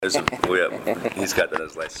He's got that on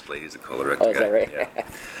his license plate. He's a colorectal guy. Oh, is that right? Yeah.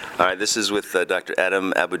 All right, this is with Dr.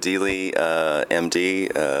 Adam Aboudili,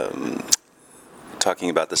 MD, talking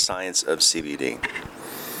about the science of CBD.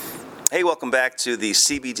 Hey, welcome back to the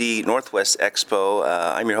CBD Northwest Expo.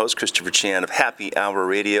 I'm your host, Christopher Chan of Happy Hour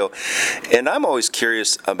Radio, and I'm always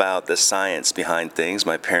curious about the science behind things.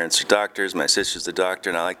 My parents are doctors, my sister's a doctor,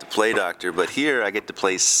 and I like to play doctor, but here I get to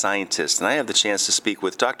play scientist, and I have the chance to speak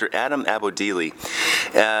with Dr. Adam Aboudili.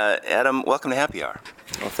 Adam, welcome to Happy Hour.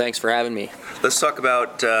 Well, thanks for having me. Let's talk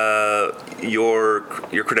about your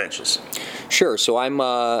credentials. Sure. So I'm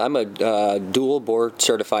a dual board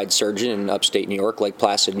certified surgeon in upstate New York, Lake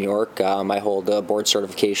Placid, New York. I hold a board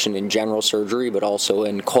certification in general surgery, but also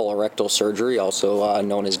in colorectal surgery, also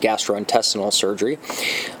known as gastrointestinal surgery.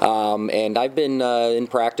 And I've been in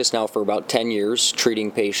practice now for about 10 years,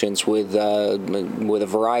 treating patients with a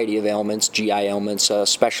variety of ailments, GI ailments,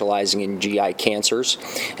 specializing in GI cancers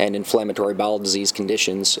and inflammatory bowel disease conditions.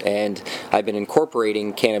 And I've been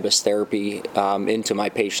incorporating cannabis therapy into my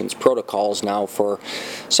patients' protocols now for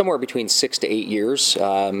somewhere between 6 to 8 years.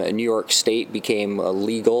 New York State became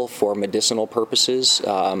legal for medicinal purposes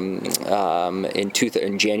in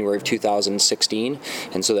January of 2016,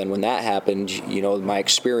 and so then when that happened, my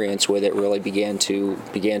experience with it really began to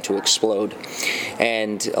explode,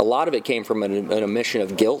 and a lot of it came from an emission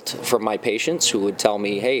of guilt from my patients who would tell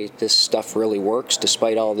me, "Hey, this stuff really works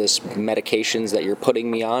despite all this medications that you're putting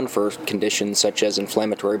me on for conditions such as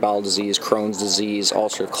inflammatory bowel disease, Crohn's disease,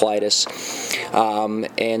 ulcerative colitis."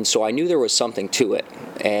 And so I knew there was something to it,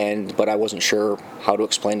 but I wasn't sure how to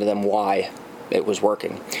explain to them why it was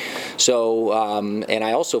working. So, and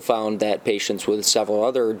I also found that patients with several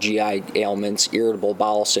other GI ailments, irritable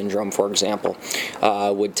bowel syndrome, for example,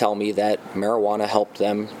 would tell me that marijuana helped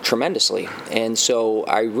them tremendously. And so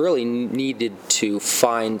I really needed to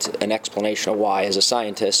find an explanation of why. As a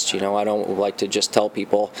scientist, I don't like to just tell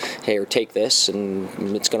people, "Hey, or take this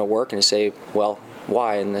and it's going to work," and I say, "Well,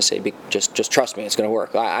 why?" And they say, just trust me, it's going to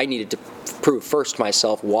work." I needed to prove first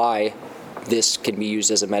myself why this can be used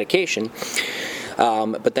as a medication.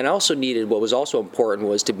 But then I also needed, what was also important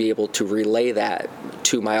was to be able to relay that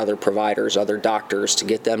to my other providers, other doctors, to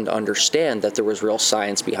get them to understand that there was real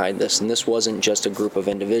science behind this, and this wasn't just a group of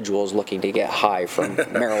individuals looking to get high from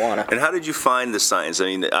marijuana. And how did you find the science? I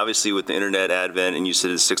mean, obviously with the internet advent, and you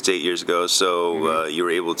said it's 6 to 8 years ago, so you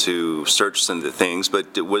were able to search some of the things,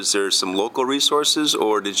 but was there some local resources,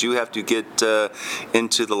 or did you have to get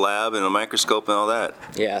into the lab and a microscope and all that?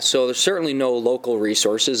 Yeah, so there's certainly no local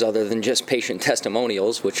resources other than just patient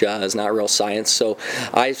testimonials, which is not real science. So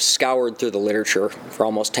I scoured through the literature for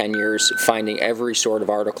almost 10 years, finding every sort of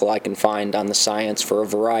article I can find on the science for a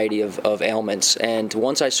variety of ailments. And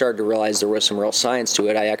once I started to realize there was some real science to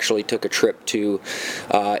it, I actually took a trip to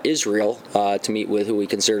Israel to meet with who we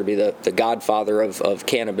consider to be the godfather of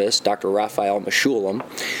cannabis, Dr. Raphael Mechoulam,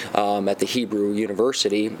 at the Hebrew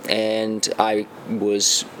University. And I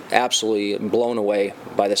was absolutely blown away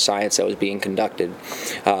by the science that was being conducted.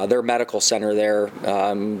 Their medical center there,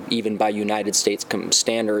 even by United States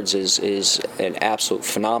standards, is an absolute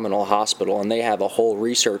phenomenal hospital, and they have a whole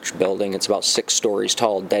research building. It's about 6 stories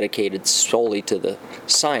tall, dedicated solely to the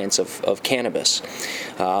science of cannabis.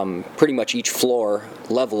 Pretty much each floor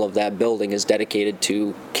level of that building is dedicated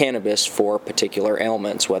to cannabis for particular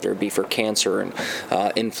ailments, whether it be for cancer and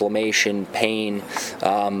inflammation, pain,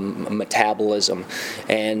 metabolism.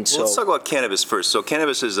 And so, let's talk about cannabis first. So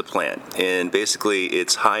cannabis is a plant, and basically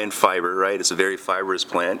it's high in fiber, right? It's a very fibrous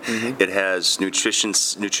plant. It has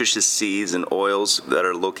nutritious seeds and oils that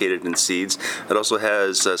are located in seeds. It also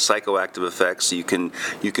has psychoactive effects. You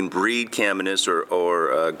can breed cannabis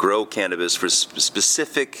or grow cannabis for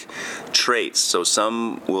specific traits. So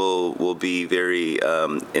some will be very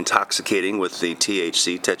intoxicating with the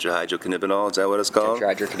THC, tetrahydrocannabinol. Is that what it's called?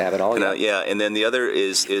 Tetrahydrocannabinol. Yeah, and then the other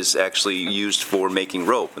is actually used for making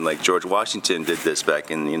rope, and like George Washington did this back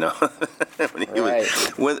in when he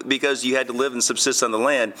was, because you had to live and subsist on the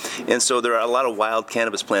land, and so there are a lot of wild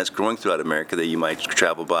cannabis plants growing throughout America that you might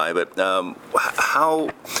travel by. But how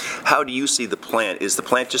do you see the plant? Is the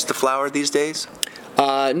plant just a flower these days?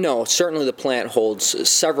 No, certainly the plant holds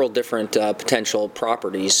several different potential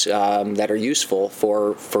properties that are useful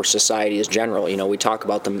for society as general. We talk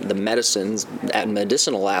about the medicines and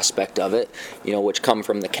medicinal aspect of it, which come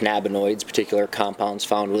from the cannabinoids, particular compounds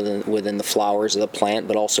found within the flowers of the plant,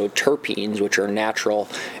 but also terpenes, which are natural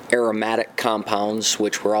aromatic compounds,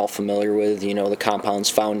 which we're all familiar with. You know, the compounds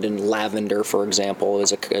found in lavender, for example,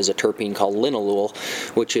 is a terpene called linalool,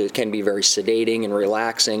 which can be very sedating and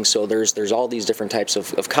relaxing. So there's all these different types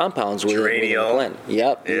of compounds within the blend.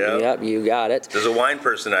 Yep, you got it. As a wine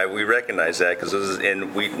person, we recognize that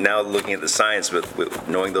and we now looking at the science with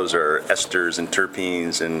knowing those are esters and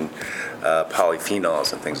terpenes and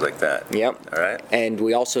polyphenols and things like that. Yep. All right. And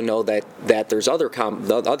we also know that there's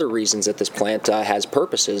other reasons that this plant has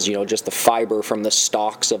purposes. You know, just the fiber from the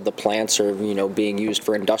stalks of the plants are being used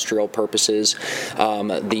for industrial purposes.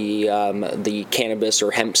 The cannabis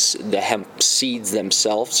or hemp seeds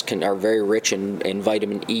themselves are very rich in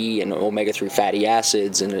vitamin E and omega-3 fatty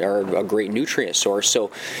acids and are a great nutrient source.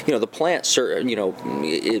 So the plant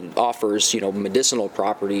it offers medicinal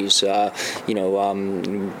properties,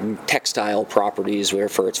 textile properties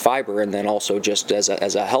for its fiber, and then also just as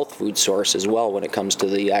a health food source as well when it comes to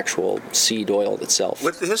the actual seed oil itself.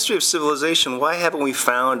 With the history of civilization, why haven't we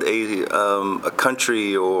found a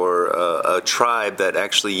country or a tribe that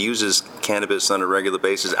actually uses cannabis on a regular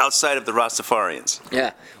basis outside of the Rastafarians?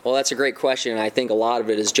 Yeah, well, that's a great question, and I think a lot of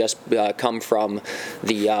it has just come from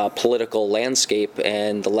the political landscape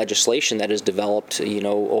and the legislation that has developed,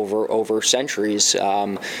 over centuries.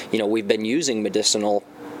 We've been using medicinal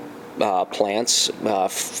plants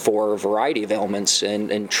for a variety of ailments,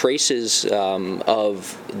 and traces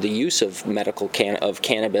of the use of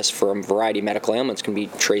cannabis from a variety of medical ailments can be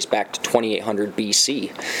traced back to 2800 BC.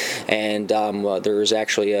 And there's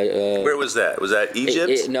actually where was that? Was that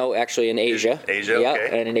Egypt? No, actually in Asia. Asia, yeah,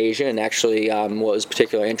 okay. And in Asia. And actually, what was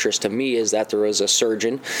particular interest to me is that there was a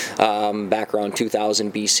surgeon back around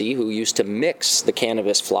 2000 BC who used to mix the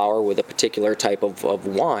cannabis flower with a particular type of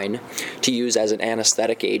wine to use as an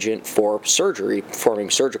anesthetic agent for surgery, performing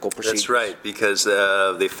surgical procedures. That's right, because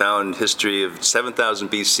they found history of 7000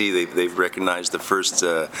 BC. They've recognized the first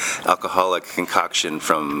alcoholic concoction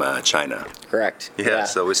from China. Correct. Yeah,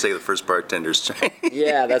 so we say the first bartender's Chinese.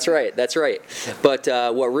 Yeah, that's right. But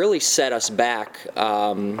what really set us back,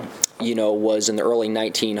 was in the early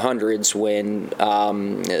 1900s when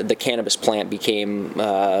the cannabis plant became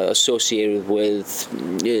associated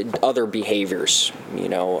with other behaviors,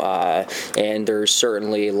 and there's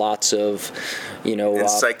certainly lots of, and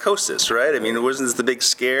psychosis, right? I mean, wasn't this the big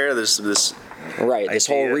scare? This right, this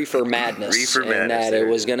whole reefer madness, and that it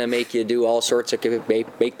was going to make you do all sorts of,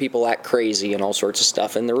 make people act crazy and all sorts of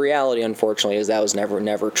stuff. And the reality, unfortunately, is that was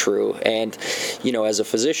never true. And, as a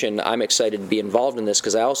physician, I'm excited to be involved in this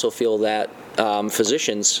because I also feel that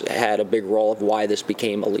physicians had a big role of why this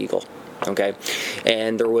became illegal. Okay,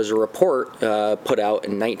 and there was a report put out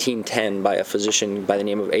in 1910 by a physician by the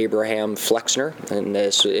name of Abraham Flexner, and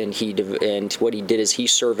what he did is he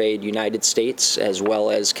surveyed United States as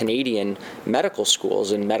well as Canadian medical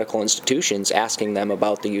schools and medical institutions, asking them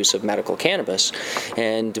about the use of medical cannabis.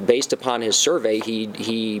 And based upon his survey, he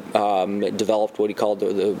developed what he called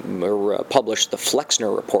or published the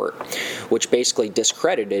Flexner Report, which basically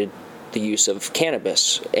discredited the use of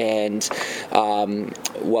cannabis. And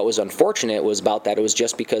what was unfortunate was about that, it was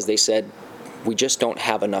just because they said, we just don't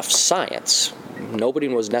have enough science. Nobody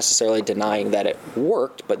was necessarily denying that it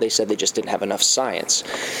worked, but they said they just didn't have enough science.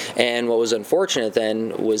 And what was unfortunate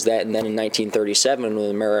then was that, and then in 1937, when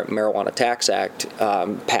the Marijuana Tax Act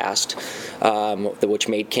passed, which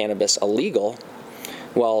made cannabis illegal,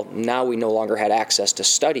 well, now we no longer had access to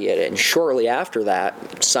study it. And shortly after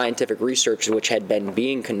that, scientific research which had been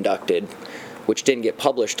being conducted, which didn't get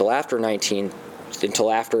published until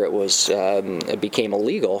after it was it became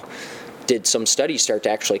illegal, did some studies start to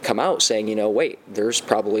actually come out saying, wait, there's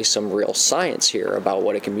probably some real science here about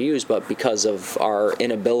what it can be used, but because of our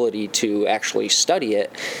inability to actually study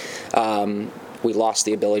it, we lost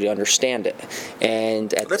the ability to understand it. And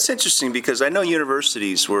that's interesting because I know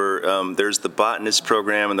universities where there's the botanist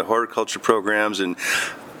program and the horticulture programs, and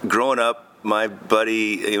growing up, my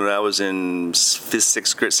buddy, when I was in 5th,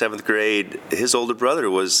 6th, 7th grade, his older brother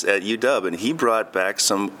was at UW, and he brought back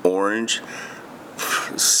some orange,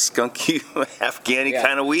 skunky, Afghani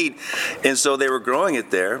kind of weed, and so they were growing it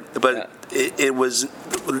there, but it was,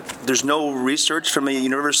 there's no research from a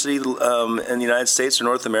university in the United States or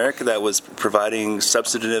North America that was providing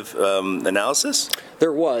substantive analysis?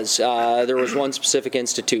 There was one specific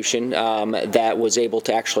institution that was able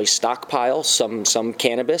to actually stockpile some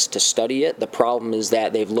cannabis to study it. The problem is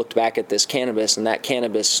that they've looked back at this cannabis, and that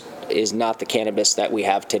cannabis is not the cannabis that we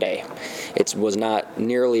have today. It was not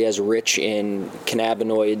nearly as rich in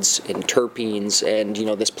cannabinoids and terpenes, and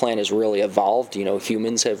this plant has really evolved.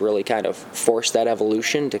 Humans have really kind of forced that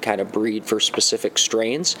evolution to kind of breed for specific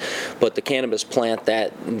strains, but the cannabis plant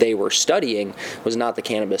that they were studying was not the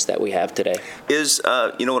cannabis that we have today. Is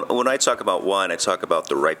when I talk about wine, I talk about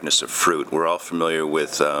the ripeness of fruit. We're all familiar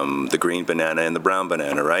with the green banana and the brown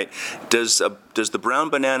banana, right? Does the brown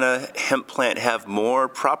banana hemp plant have more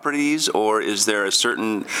properties, or is there a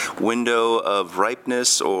certain window of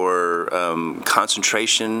ripeness or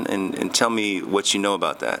concentration? And tell me what you know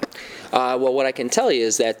about that. Well, what I can tell you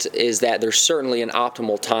is that there's certainly an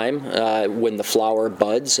optimal time when the flower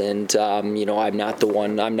buds, and I'm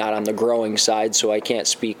not on the growing side, so I can't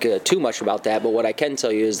speak too much about that. But what I can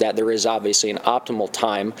tell you is that there is obviously an optimal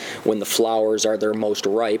time when the flowers are their most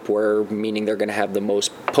ripe, meaning they're going to have the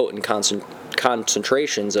most potent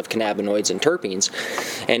concentrations of cannabinoids and terpenes.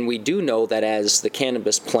 And we do know that as the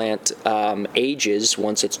cannabis plant ages,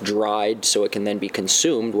 once it's dried so it can then be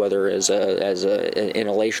consumed, whether as an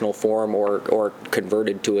inhalational form or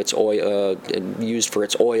converted to its oil, used for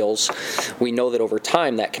its oils, we know that over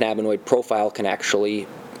time that cannabinoid profile can actually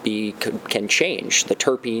can change. The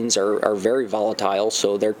terpenes are very volatile,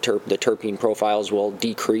 so the terpene profiles will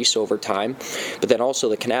decrease over time, but then also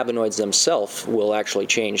the cannabinoids themselves will actually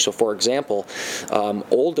change. So for example,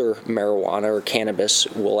 older marijuana or cannabis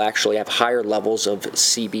will actually have higher levels of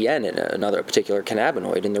CBN in another particular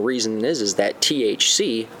cannabinoid, and the reason is that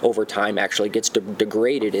THC over time actually gets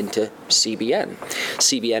degraded into CBN.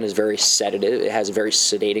 CBN is very sedative. It has very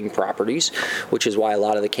sedating properties, which is why a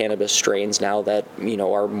lot of the cannabis strains now that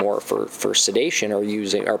are more for sedation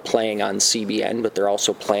are playing on CBN, but they're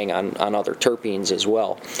also playing on other terpenes as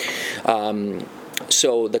well.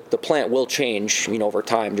 So the plant will change, over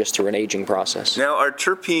time just through an aging process. Now, are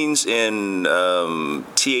terpenes in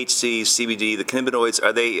THC, CBD, the cannabinoids,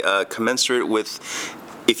 are they commensurate with?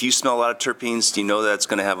 If you smell a lot of terpenes, do you know that's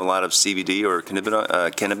going to have a lot of CBD or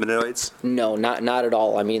cannabinoids? No, not at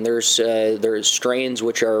all. I mean, there's strains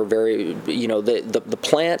which are very, the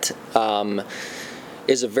plant.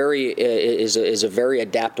 Is a very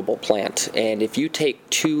adaptable plant, and if you take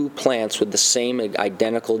two plants with the same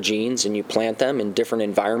identical genes and you plant them in different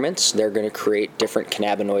environments, they're going to create different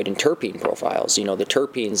cannabinoid and terpene profiles. The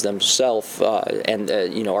terpenes themselves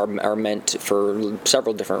are meant for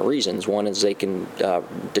several different reasons. One is they can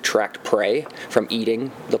detract prey from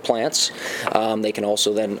eating the plants. They can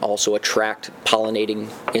also attract pollinating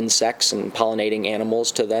insects and pollinating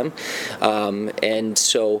animals to them, and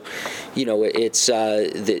so it's.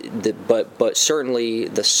 But certainly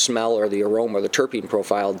the smell or the aroma or the terpene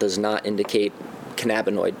profile does not indicate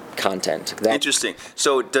cannabinoid content. Interesting.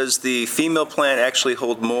 So does the female plant actually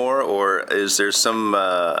hold more, or is there some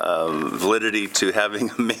validity to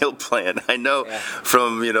having a male plant? I know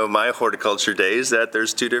from my horticulture days that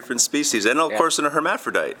there's two different species, and of course in a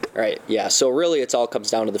hermaphrodite. Right. Yeah. So really, it all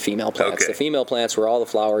comes down to the female plants. Okay. The female plants where all the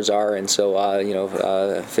flowers are, and so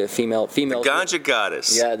female. The ganja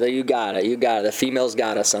goddess. Yeah, you got it. The females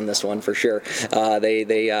got us on this one for sure. They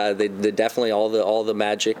definitely all the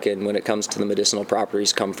magic, and when it comes to the medicinal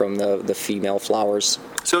properties, come from the female flowers.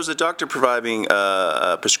 So as a doctor providing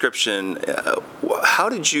a prescription, how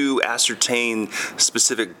did you ascertain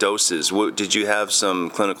specific doses? Did you have some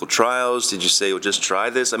clinical trials? Did you say, well, just try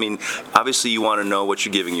this? I mean, obviously you want to know what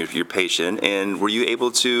you're giving your patient, and were you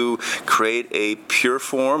able to create a pure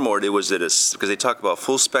form, or was it because they talk about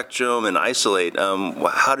full spectrum and isolate,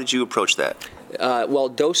 how did you approach that? Well,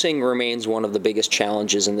 dosing remains one of the biggest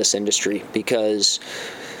challenges in this industry because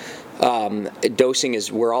dosing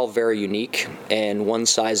we're all very unique, and one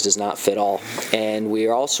size does not fit all. And we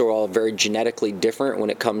are also all very genetically different when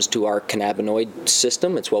it comes to our cannabinoid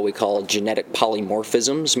system. It's what we call genetic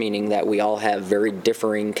polymorphisms, meaning that we all have very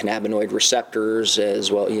differing cannabinoid receptors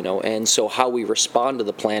as well, and so how we respond to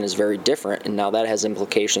the plant is very different. And now that has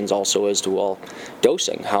implications also as to,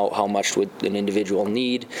 dosing. How much would an individual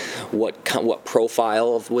need? What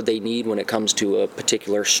profile would they need when it comes to a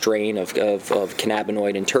particular strain of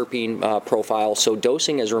cannabinoid and terpene profile? So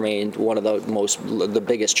dosing has remained one of the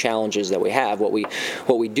biggest challenges that we have. What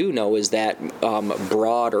we do know is that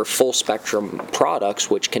broad or full spectrum products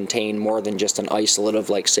which contain more than just an isolate of,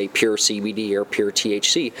 like, say, pure CBD or pure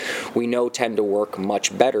THC, we know tend to work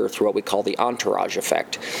much better through what we call the entourage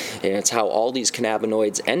effect. And it's how all these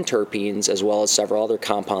cannabinoids and terpenes, as well as several other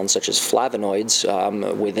compounds such as flavonoids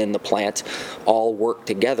within the plant, all work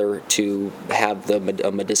together to have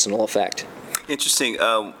a medicinal effect. Interesting.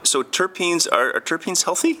 So terpenes, are terpenes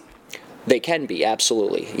healthy? They can be,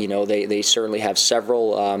 absolutely. They certainly have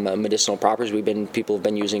several medicinal properties. People have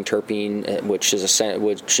been using terpene, which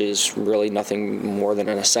is really nothing more than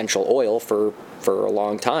an essential oil for a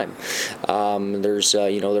long time. There's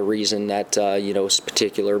the reason that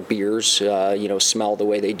particular beers smell the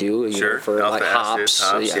way they do, sure. For like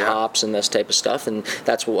hops and this type of stuff, and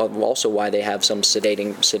that's also why they have some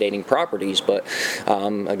sedating properties. But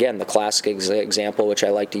again, the classic example which I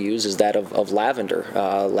like to use is that of lavender.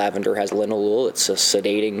 Lavender has linalool. It's a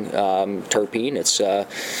sedating terpene. It's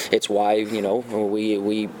why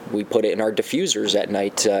we put it in our diffusers at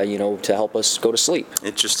night to help us go to sleep.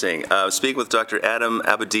 Interesting. Speaking with Dr. Adam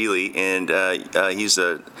Abou-Dili, and he's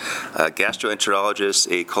a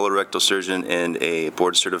gastroenterologist, a colorectal surgeon, and a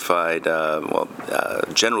board-certified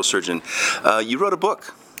general surgeon. You wrote a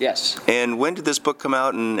book. Yes. And when did this book come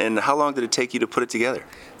out, and how long did it take you to put it together?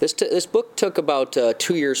 This book took about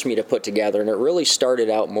 2 years for me to put together, and it really started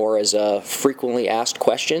out more as frequently asked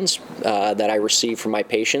questions that I received from my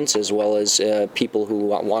patients, as well as people who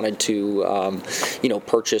wanted to,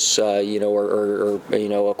 purchase, or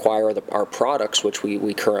acquire our products, which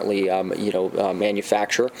we currently,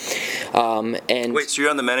 manufacture. And wait, so you're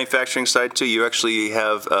on the manufacturing side too? You actually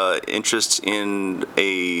have interest in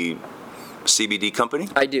a CBD company?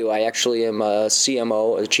 I do. I actually am a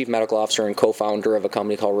CMO, a Chief Medical Officer and co-founder of a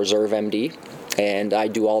company called Reserve MD, and I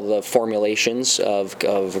do all the formulations of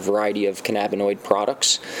a variety of cannabinoid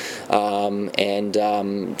products.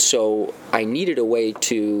 So I needed a way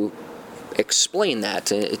to explain that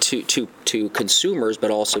to consumers, but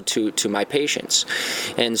also to my patients.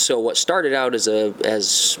 And so what started out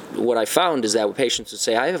as what I found is that patients would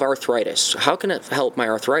say, I have arthritis. How can it help my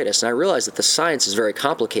arthritis? And I realized that the science is very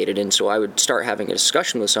complicated, and so I would start having a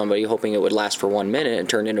discussion with somebody, hoping it would last for 1 minute, and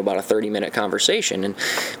turned into about a 30-minute conversation. And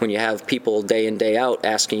when you have people day in, day out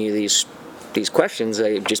asking you these questions,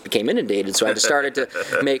 I just became inundated. So I started to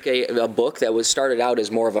make a book that was started out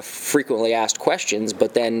as more of a frequently asked questions,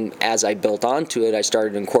 but then as I built onto it, I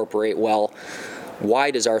started to incorporate, why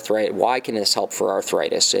can this help for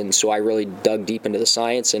arthritis? And so I really dug deep into the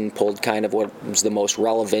science and pulled kind of what was the most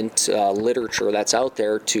relevant literature that's out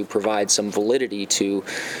there to provide some validity to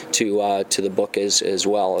the book as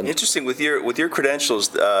well. And interesting. With your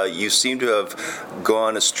credentials, you seem to have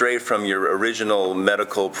gone astray from your original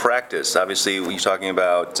medical practice. Obviously, you're talking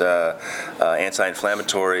about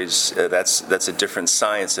anti-inflammatories. That's a different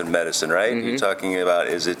science in medicine, right? Mm-hmm. You're talking about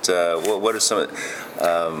what are some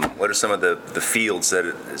of the fields?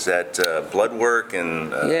 Is that blood work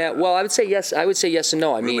and I would say yes. I would say yes and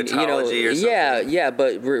no. I mean, but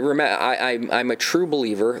remember, I'm a true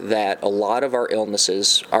believer that a lot of our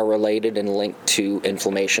illnesses are related and linked to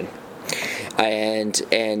inflammation. And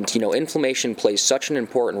inflammation plays such an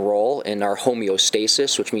important role in our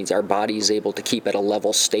homeostasis, which means our body is able to keep at a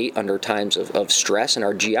level state under times of stress, and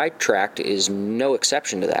our GI tract is no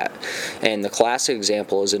exception to that. And the classic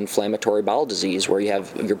example is inflammatory bowel disease, where you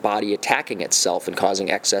have your body attacking itself and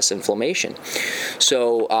causing excess inflammation.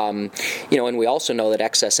 So, and we also know that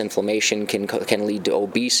excess inflammation can lead to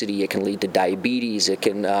obesity, it can lead to diabetes, it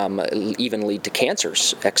can even lead to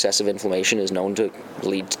cancers. Excessive inflammation is known to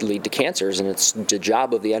lead to cancers, and it's the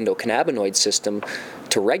job of the endocannabinoid system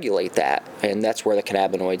to regulate that, and that's where the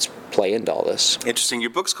cannabinoids play into all this. Interesting. Your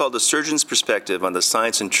book's called The Surgeon's Perspective on the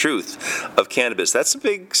Science and Truth of Cannabis. That's a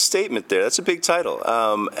big statement there. That's a big title.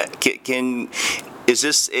 Is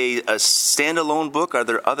this a standalone book? Are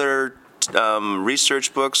there other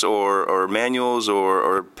research books or manuals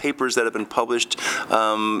or papers that have been published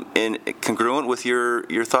in congruent with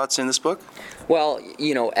your thoughts in this book? Well,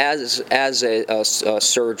 as a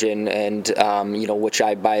surgeon, and which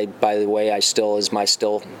I by the way I still is my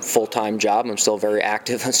full-time job. I'm still very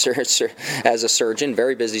active as a surgeon,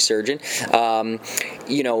 very busy surgeon.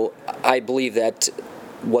 I believe that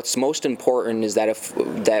what's most important is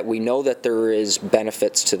that we know that there is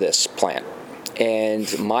benefits to this plant.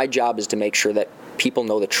 And my job is to make sure that people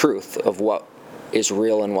know the truth of what is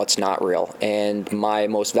real and what's not real. And my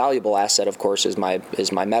most valuable asset, of course, is my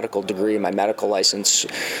medical degree, my medical license.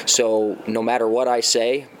 So no matter what I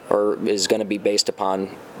say, is going to be based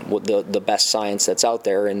upon the best science that's out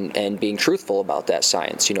there, and being truthful about that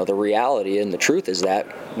science. The reality and the truth is that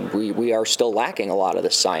we are still lacking a lot of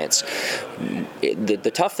this science.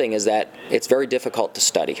 The tough thing is that it's very difficult to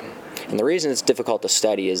study. And the reason it's difficult to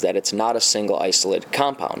study is that it's not a single isolated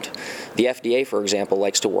compound. The FDA, for example,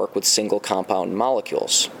 likes to work with single compound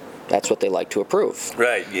molecules. That's what they like to approve.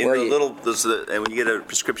 Right. And when you get a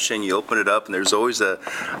prescription, you open it up, and there's always a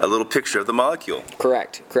little picture of the molecule.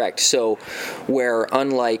 Correct. So where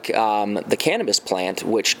unlike the cannabis plant,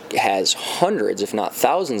 which has hundreds, if not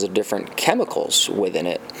thousands, of different chemicals within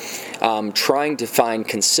it, trying to find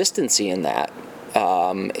consistency in that,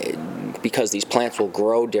 because these plants will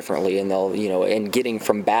grow differently, and and getting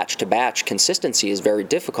from batch to batch consistency is very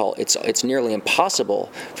difficult. It's nearly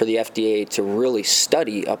impossible for the FDA to really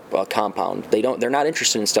study a compound. They're not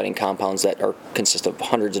interested in studying compounds that consist of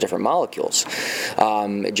hundreds of different molecules.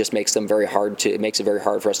 It just makes it very hard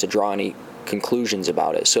for us to draw any conclusions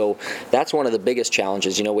about it. So that's one of the biggest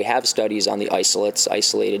challenges. We have studies on the isolates,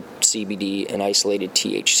 isolated CBD and isolated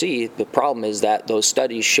THC. The problem is that those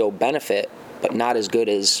studies show benefit, but not as good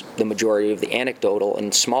as the majority of the anecdotal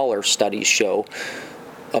and smaller studies show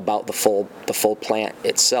about the full plant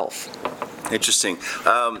itself. Interesting.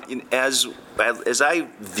 As I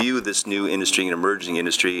view this new industry, an emerging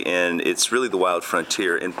industry, and it's really the wild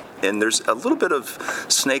frontier, and there's a little bit of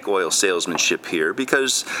snake oil salesmanship here,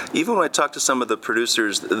 because even when I talk to some of the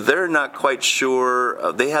producers, they're not quite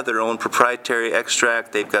sure. They have their own proprietary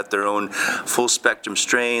extract, they've got their own full spectrum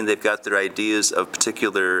strain, they've got their ideas of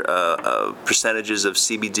particular percentages of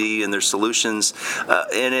CBD in their solutions,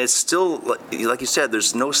 and it's still, like you said,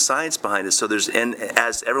 there's no science behind it. So and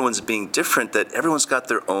as everyone's being different, that everyone's got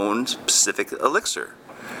their own specific elixir.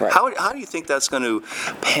 Right. How do you think that's going to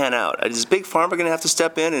pan out? Is Big Pharma going to have to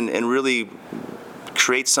step in and really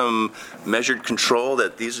create some measured control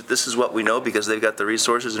that this is what we know because they've got the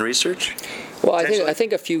resources and research? Well, I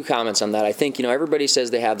think a few comments on that. I think everybody says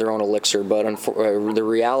they have their own elixir, but the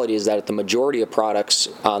reality is that the majority of products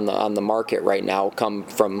on the market right now come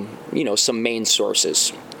from some main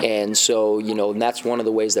sources, and so and that's one of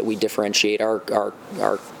the ways that we differentiate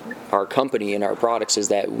our company and our products is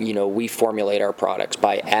that we formulate our products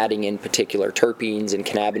by adding in particular terpenes and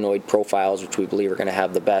cannabinoid profiles, which we believe are going to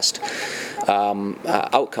have the best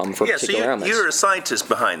outcome for particular elements. You're a scientist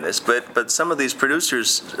behind this, but some of these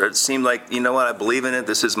producers seem like, what, I believe in it,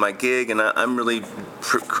 this is my gig, and I'm really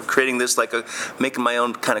creating this like making my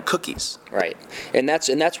own kind of cookies. Right, and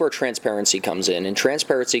that's where transparency comes in, and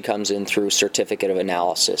transparency comes in through certificate of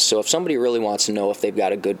analysis. So if somebody really wants to know if they've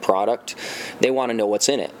got a good product, they want to know what's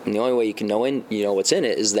in it, and the only way you can know what's in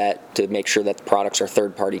it is that to make sure that the products are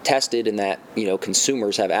third-party tested and that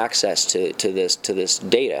consumers have access to this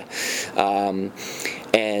data.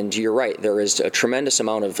 And you're right, there is a tremendous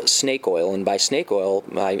amount of snake oil, and by snake oil,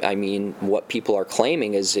 I mean what people are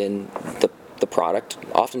claiming is in the product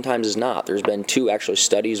oftentimes is not. There's been two actually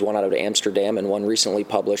studies, one out of Amsterdam and one recently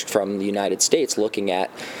published from the United States, looking at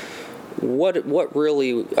what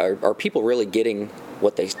really are people really getting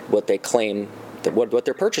what they claim what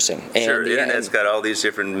they're purchasing. And sure, the internet's got all these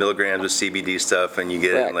different milligrams of CBD stuff, and you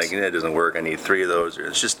get it, and like, it doesn't work, I need 3 of those, or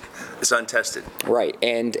it's untested. Right,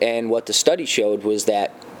 and what the study showed was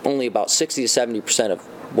that only about 60 to 70% of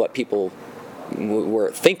what people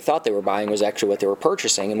thought they were buying was actually what they were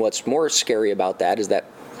purchasing. And what's more scary about that is that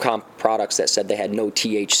products that said they had no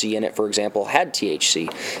THC in it, for example, had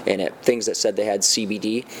THC in it. Things that said they had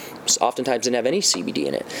CBD oftentimes didn't have any CBD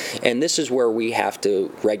in it. And this is where we have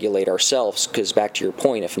to regulate ourselves, because back to your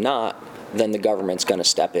point, if not, then the government's going to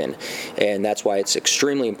step in. And that's why it's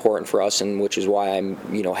extremely important for us, and which is why I'm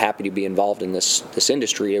happy to be involved in this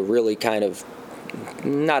industry, to really kind of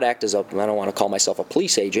not act as I don't want to call myself a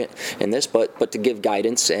police agent in this, but to give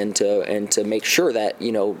guidance and to make sure that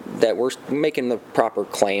that we're making the proper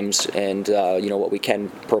claims and what we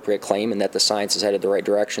can appropriate claim, and that the science is headed the right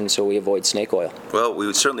direction, so we avoid snake oil. Well, we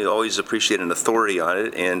would certainly always appreciate an authority on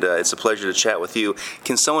it, and it's a pleasure to chat with you.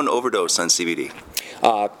 Can someone overdose on CBD?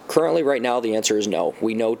 Currently, right now, the answer is no.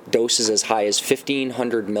 We know doses as high as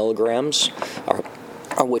 1,500 milligrams are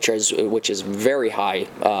which is very high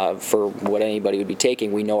for what anybody would be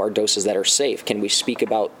taking. We know our doses that are safe. Can we speak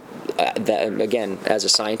about that? Again, as a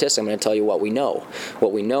scientist, I'm going to tell you what we know.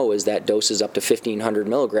 What we know is that doses up to 1,500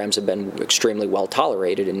 milligrams have been extremely well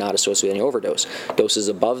tolerated and not associated with any overdose. Doses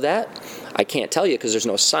above that, I can't tell you because there's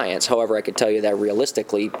no science. However, I could tell you that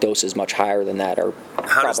realistically, doses much higher than that are probably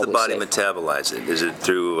safe. How does the body metabolize it? Is it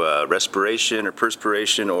through respiration or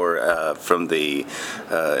perspiration, or from the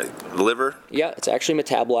liver? Yeah, it's actually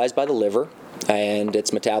metabolized by the liver, and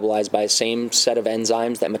it's metabolized by the same set of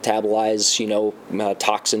enzymes that metabolize,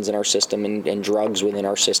 toxins in our system and drugs within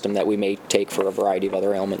our system that we may take for a variety of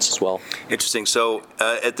other ailments as well. Interesting. So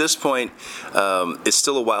at this point, it's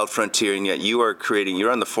still a wild frontier, and yet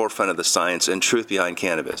you're on the forefront of the science and truth behind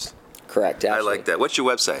cannabis. Correct. I Absolutely. like that. What's your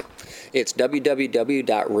website? It's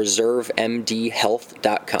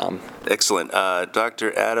www.reservemdhealth.com. Excellent.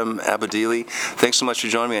 Dr. Adam Abou-Dili, thanks so much for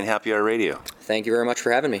joining me on Happy Hour Radio. Thank you very much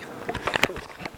for having me.